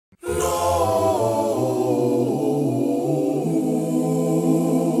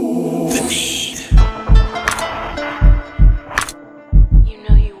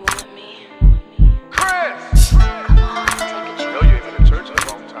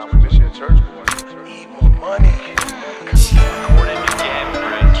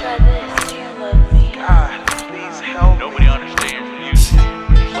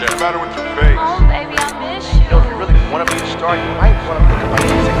matter with your face? Oh, baby, I miss you. You know, if you really want to be a star, you might want to think about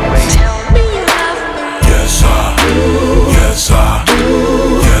music ways. Tell me you love me. Yes, I do. Yes, I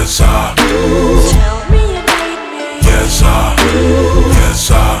do. Yes, I do. Tell me you need me. Yes, I do. Yes,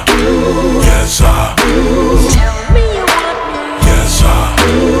 I do. Yes, I do. Tell me you want me. Yes, I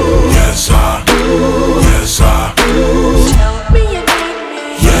do. Yes, I do. Yes, I do. Tell me you need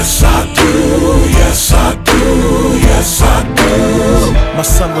me. Yes, I do. Yes, I do. Yes, I do. My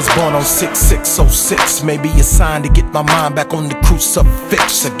son was born on 6606. Maybe a sign to get my mind back on the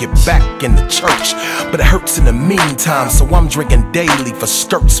crucifix. I get back in the church, but it hurts in the meantime. So I'm drinking daily for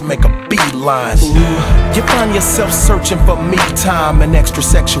skirts, make a beeline. You find yourself searching for me time and extra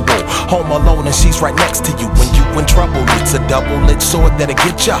sexual. Home alone and she's right next to you. When you in trouble, it's a double-edged sword that'll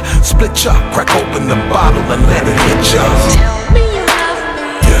get ya. Split ya, crack open the bottle and let it hit ya. Tell me you love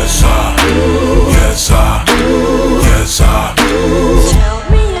me. Yes, I do. Yes, I do. Yes, I do. Tell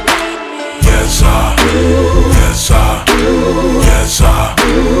me you need me. Yes, I do. Yes, I do. Yes, I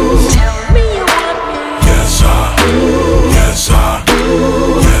do. Tell me you want me. Yes, I do. Yes, I do.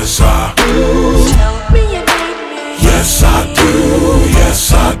 Yes, I do. Tell me you need me. Yes, I do.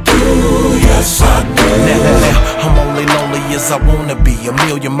 Yes, I do. Yes, I do. Now, I'm only lonely as I wanna be. A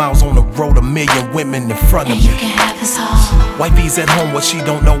million miles on the road, a million women in front of And you me. can have us all. Wifey's at home, what she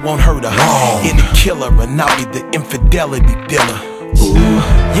don't know won't hurt her. Any killer, and I'll be the infidelity dealer.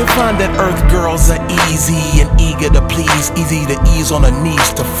 You find that earth girls are easy and eager to please. Easy to ease on her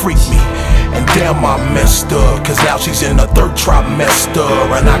knees to freak me. And damn, I messed up, cause now she's in her third trimester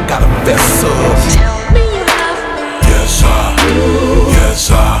and I got a vest up. Tell me you love me. Yes, I do.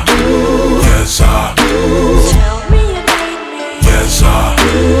 Yes, I do. Yes, I do. Tell me you need me. Yes, I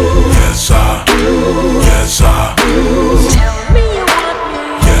do. Yes, I do. Yes, I do. Tell me you want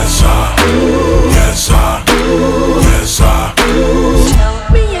me. Yes, I do. Yes, I do. Yes, I do. Tell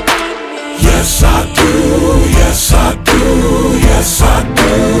me you need me. Yes, I do. Yes, I do. Yes, I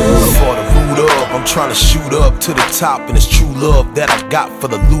do. For the root up, I'm trying to shoot up to the top, and it's true love that I got for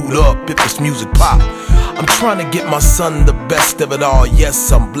the loot up. If this music pop, I'm trying to get my son the best of it all.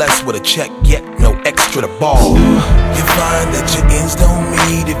 Yes, I'm blessed with a check, yet no extra to ball. You find that your ends don't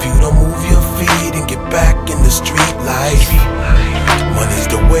meet if you don't move your feet and get back in the street life. Money's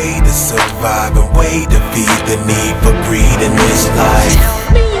the way to survive and way to feed the need for greed in this life.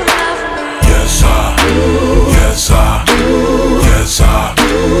 Tell me you love me. Yes, I do. Yes, I do. Yes, I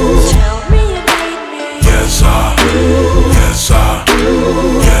do. Tell me you need me. Yes, I do. Yes, I do.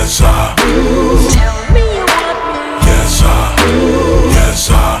 Yes, I do. Tell me you want me. Yes, I do. Yes,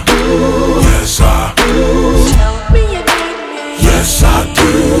 I do. Yes, I do. Tell me you need me. Yes, I do.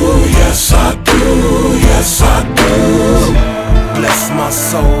 Yes, I do. Yes, I do. Bless my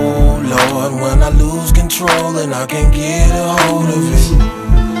soul, Lord, when I lose control and I can't get a hold of it.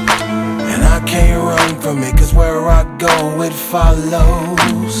 And I can't run from it, cause where I go it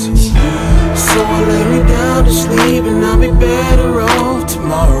follows. So I lay me down to sleep and I'll be better off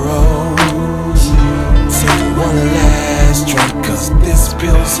tomorrow. Take one last drink, cause this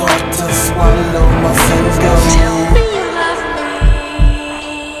pill's hard to swallow. My sins go. Tell me you love me.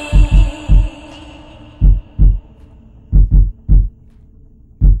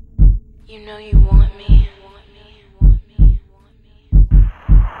 You know you want me.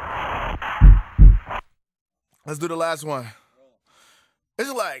 Let's do the last one.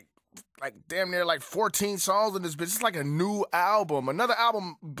 It's like damn near like 14 songs in this bitch. It's like a new album. Another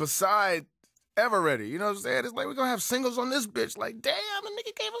album beside Everready. You know what I'm saying? It's like we're gonna have singles on this bitch. Like, damn, the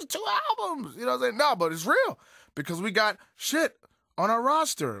nigga gave us 2 albums. You know what I'm saying? No, but it's real. Because we got shit on our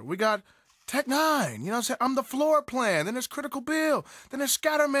roster. We got N9ne, you know what I'm saying? I'm the Floor Plan. Then there's Critical Bill. Then there's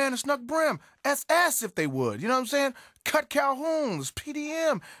Scatterman and Snuck Brim. SS if they would. You know what I'm saying? Cut Calhoun. It's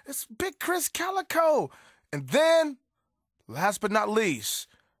PDM. It's Big Krizz Kaliko. And then, last but not least,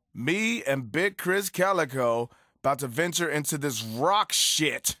 me and Big Krizz Kaliko about to venture into this rock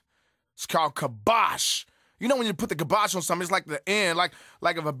shit. It's called kibosh. You know when you put the kibosh on something, it's like the end. Like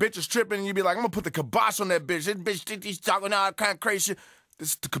if a bitch is tripping and you be like, I'm gonna put the kibosh on that bitch. This bitch think he's talking all kind of crazy shit. This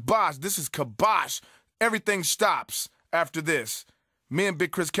is the kibosh. This is kibosh. Everything stops after this. Me and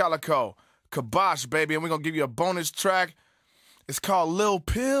Big Krizz Kaliko. Kibosh, baby. And we're gonna give you a bonus track. It's called Lil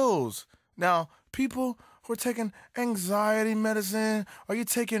Pills. Now, people who are taking anxiety medicine, or you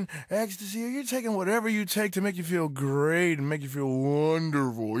taking ecstasy, or you're taking whatever you take to make you feel great and make you feel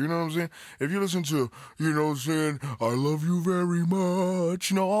wonderful, you know what I'm saying? If you listen to, you know what I'm saying, I love you very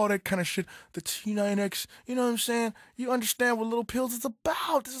much, you know, all that kind of shit, the T9X, you know what I'm saying? You understand what Lil Pills is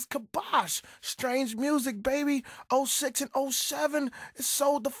about. This is kibosh. Strange music, baby. 06 and 07, it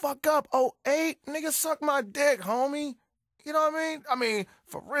sold the fuck up. 08, nigga, suck my dick, homie. You know what I mean?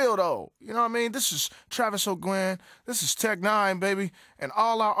 For real though, you know what I mean? This is Travis O'Gwen, this is N9ne, baby, and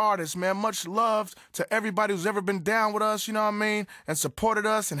all our artists, man. Much love to everybody who's ever been down with us, you know what I mean? And supported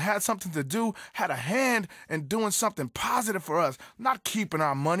us and had something to do, had a hand in doing something positive for us. Not keeping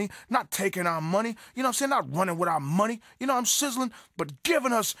our money, not taking our money, you know what I'm saying? Not running with our money, you know what I'm sizzling? But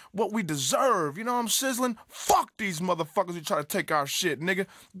giving us what we deserve, you know what I'm sizzling? Fuck these motherfuckers who try to take our shit, nigga.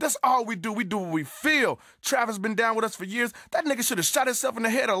 That's all we do what we feel. Travis been down with us for years. That nigga should have shot himself in the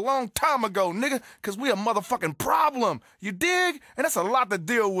head a long time ago, nigga, cause we a motherfucking problem. You dig? And that's a lot to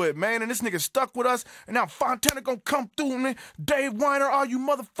deal with, man. And this nigga stuck with us, and now Fontana gonna come through, man. Dave Weiner, all you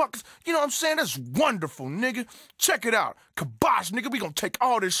motherfuckers. You know what I'm saying? That's wonderful, nigga. Check it out. Kibosh, nigga, we gonna take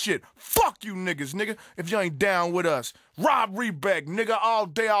all this shit. Fuck you niggas, nigga, if you ain't down with us. Rob Rebeck, nigga, all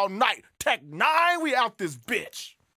day, all night. N9ne, we out this bitch.